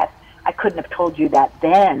though that I couldn't have told you that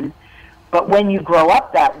then, but when you grow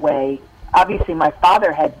up that way, obviously my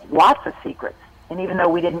father had lots of secrets, and even though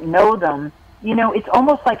we didn't know them, it's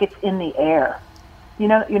almost like it's in the air. You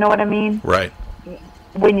know what I mean? Right.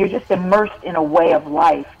 When you're just immersed in a way of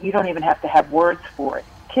life, you don't even have to have words for it.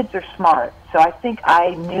 Kids are smart, so I think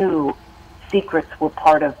I knew secrets were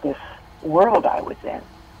part of this world I was in.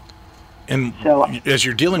 And so, as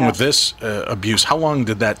you're dealing with this abuse, how long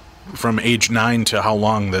did that, from age 9 to how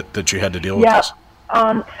long that you had to deal with this?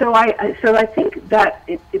 So I think that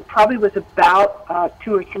it probably was about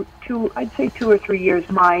 2 or 3 years.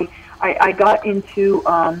 I got into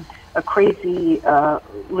a crazy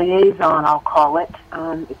liaison, I'll call it.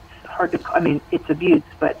 It's hard to, it's abuse,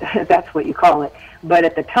 but that's what you call it. But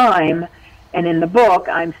at the time, and in the book,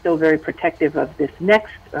 I'm still very protective of this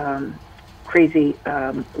next crazy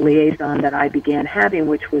liaison that I began having,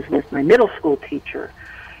 which was with my middle school teacher.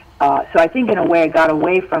 So I think in a way I got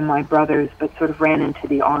away from my brothers, but sort of ran into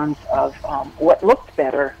the arms of what looked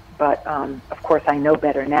better. But of course I know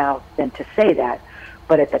better now than to say that.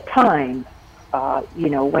 But at the time,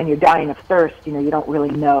 when you're dying of thirst, you don't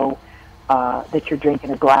really know that you're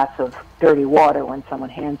drinking a glass of dirty water when someone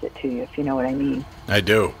hands it to you, if you know what I mean. I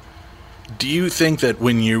do. Do you think that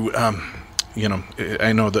when you,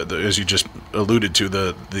 I know that as you just alluded to,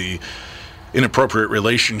 the inappropriate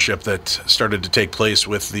relationship that started to take place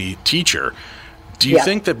with the teacher, do you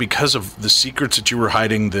think that because of the secrets that you were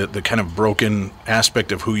hiding, the kind of broken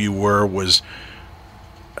aspect of who you were was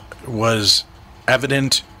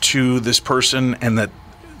evident to this person, and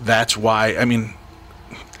that's why,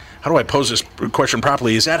 how do I pose this question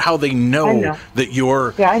properly? Is that how they know that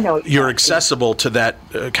you're accessible to that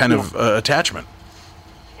kind of attachment?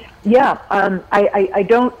 Yeah, I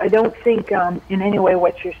don't think in any way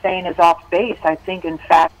what you're saying is off base. I think, in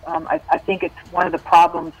fact, I think it's one of the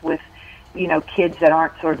problems with, kids that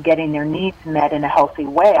aren't sort of getting their needs met in a healthy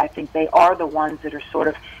way. I think they are the ones that are sort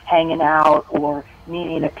of hanging out or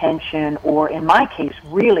needing attention, or in my case,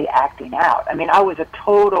 really acting out. I mean, I was a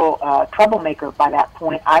total troublemaker by that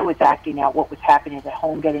point. I was acting out what was happening at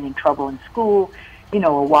home, getting in trouble in school,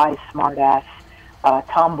 a wise, smart-ass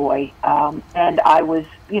tomboy, and I was,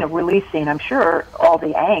 releasing, I'm sure, all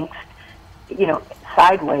the angst,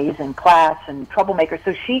 sideways in class and troublemaker.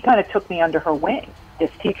 So she kind of took me under her wing. This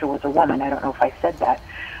teacher was a woman. I don't know if I said that.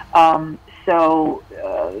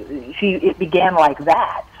 It began like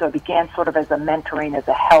that. So it began sort of as a mentoring, as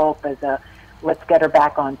a help, as a let's get her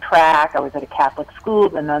back on track. I was at a Catholic school.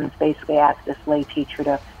 The nuns basically asked this lay teacher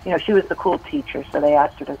to, she was the cool teacher, so they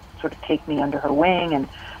asked her to sort of take me under her wing,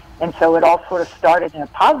 and so it all sort of started in a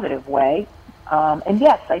positive way. And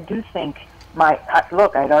yes, I do think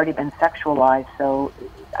look, I'd already been sexualized, so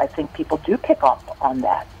I think people do pick up on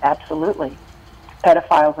that. Absolutely.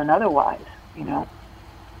 Pedophiles and otherwise,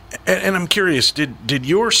 And I'm curious, did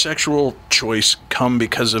your sexual choice come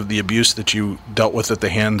because of the abuse that you dealt with at the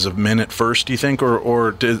hands of men at first, do you think?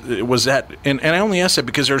 Or was that, and I only ask that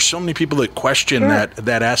because there are so many people that question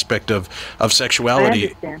that aspect of sexuality.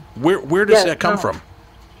 Where does that come from?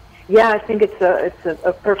 Yeah, I think it's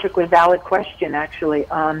a perfectly valid question, actually.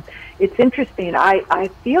 It's interesting.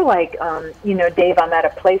 I feel like, Dave, I'm at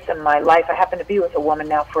a place in my life. I happen to be with a woman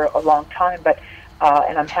now for a long time, but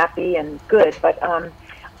and I'm happy and good. But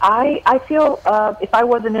I feel if I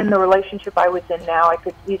wasn't in the relationship I was in now, I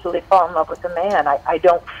could easily fall in love with a man. I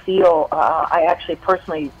don't feel. I actually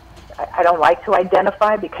personally, I don't like to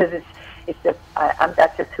identify because it's just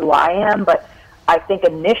that's just who I am. But I think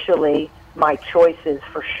initially, my choices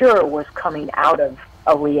for sure was coming out of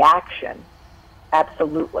a reaction,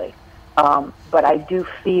 absolutely. But I do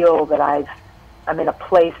feel that I'm in a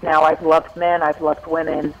place now. I've loved men, I've loved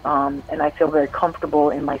women, and I feel very comfortable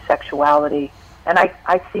in my sexuality. And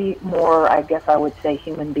I see more, I guess I would say,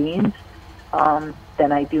 human beings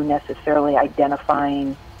than I do necessarily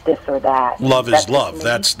identifying this or that. Love is love.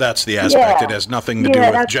 That's the aspect. Yeah. It has nothing to do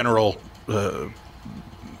with general.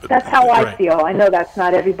 That's how I right. feel. I know that's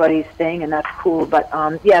not everybody's thing, and that's cool. But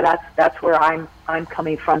that's where I'm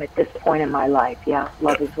coming from at this point in my life. Yeah,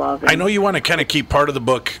 love is love. I know you want to kind of keep part of the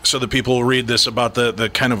book so that people will read this about the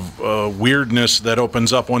kind of weirdness that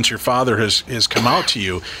opens up once your father has come out to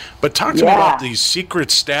you. But talk to me about these secret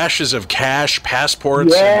stashes of cash,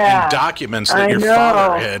 passports, and documents that your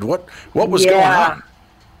father had. What was going on?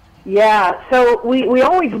 Yeah, so we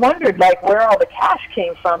always wondered, where all the cash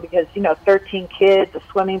came from because, 13 kids, a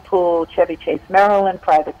swimming pool, Chevy Chase, Maryland,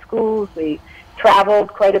 private schools. We traveled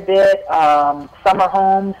quite a bit, summer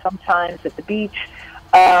homes, sometimes at the beach.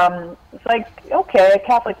 It's like, okay, a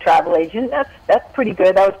Catholic travel agent, that's pretty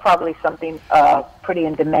good. That was probably something pretty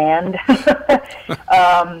in demand,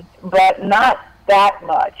 but not that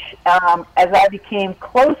much. As I became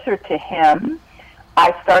closer to him,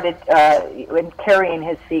 I started carrying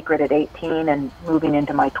his secret at 18 and moving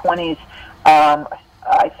into my 20s.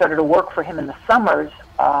 I started to work for him in the summers,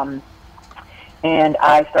 and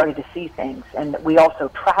I started to see things. And we also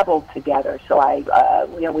traveled together. So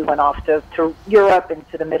we went off to Europe and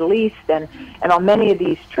to the Middle East. And on many of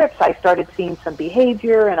these trips, I started seeing some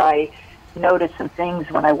behavior, and I noticed some things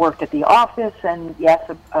when I worked at the office. And yes,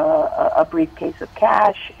 a briefcase of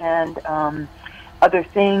cash and other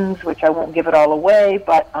things, which I won't give it all away,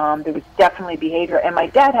 but there was definitely behavior. And my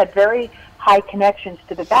dad had very high connections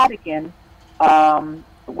to the Vatican,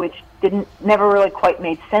 which never really quite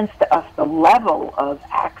made sense to us, the level of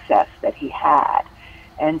access that he had.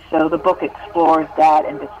 And so the book explores that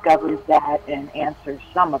and discovers that and answers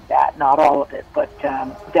some of that, not all of it, but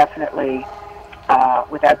definitely,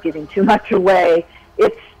 without giving too much away,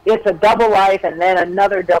 it's a double life and then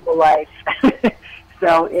another double life.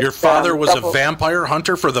 So your father was a vampire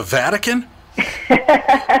hunter for the Vatican?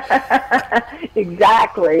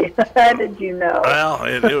 Exactly. How did you know? Well,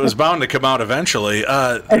 it was bound to come out eventually.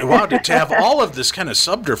 Wow, to have all of this kind of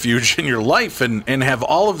subterfuge in your life and have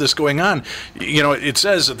all of this going on, it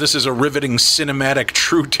says that this is a riveting cinematic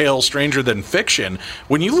true tale stranger than fiction.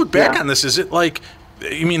 When you look back on this, is it like,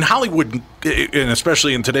 Hollywood, and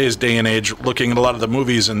especially in today's day and age, looking at a lot of the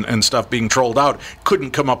movies and stuff being trolled out, couldn't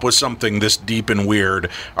come up with something this deep and weird.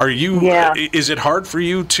 Is it hard for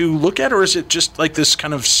you to look at, or is it just like this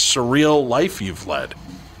kind of surreal life you've led?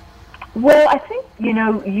 Well, I think,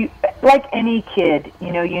 you like any kid,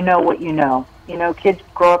 you know what you know. Kids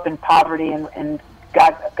grow up in poverty, and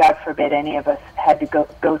God forbid any of us had to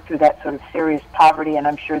go through that sort of serious poverty, and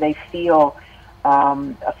I'm sure they feel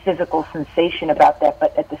a physical sensation about that.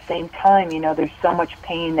 But at the same time, there's so much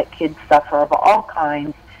pain that kids suffer of all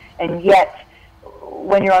kinds, and yet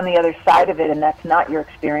when you're on the other side of it and that's not your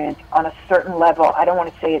experience, on a certain level, I don't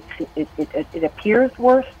want to say it appears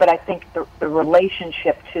worse, but I think the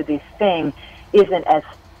relationship to this thing isn't as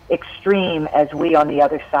extreme as we on the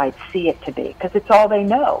other side see it to be, because it's all they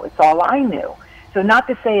know. It's all I knew. So not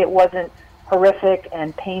to say it wasn't horrific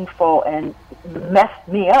and painful and messed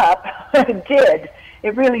me up. It did.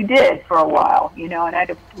 It really did for a while, and I had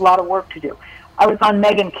a lot of work to do. I was on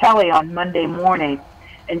Megyn Kelly on Monday morning,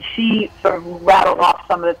 and she sort of rattled off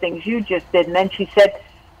some of the things you just did, and then she said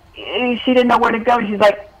she didn't know where to go. She's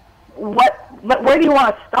like, where do you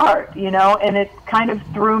want to start, And it kind of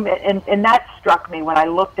threw me, and that struck me when I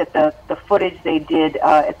looked at the footage they did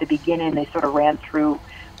at the beginning. They sort of ran through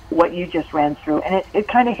what you just ran through, and it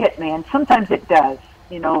kind of hit me, and sometimes it does,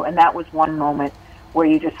 and that was one moment where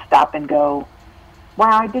you just stop and go,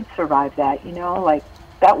 wow, I did survive that, like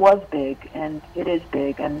that was big, and it is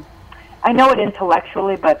big, and I know it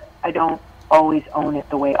intellectually, but I don't always own it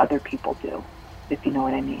the way other people do, if you know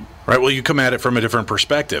what I mean. Right, well, you come at it from a different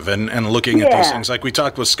perspective and looking at those things. Like we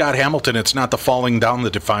talked with Scott Hamilton, it's not the falling down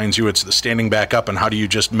that defines you, it's the standing back up, and how do you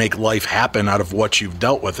just make life happen out of what you've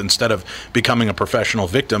dealt with. Instead of becoming a professional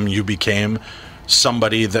victim, you became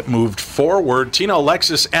somebody that moved forward. Tina,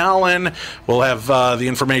 Alexis, Allen, we'll have the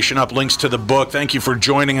information up, links to the book. Thank you for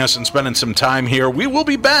joining us and spending some time here. We will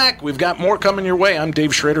be back. We've got more coming your way. I'm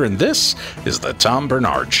Dave Schrader, and this is the Tom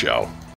Bernard Show.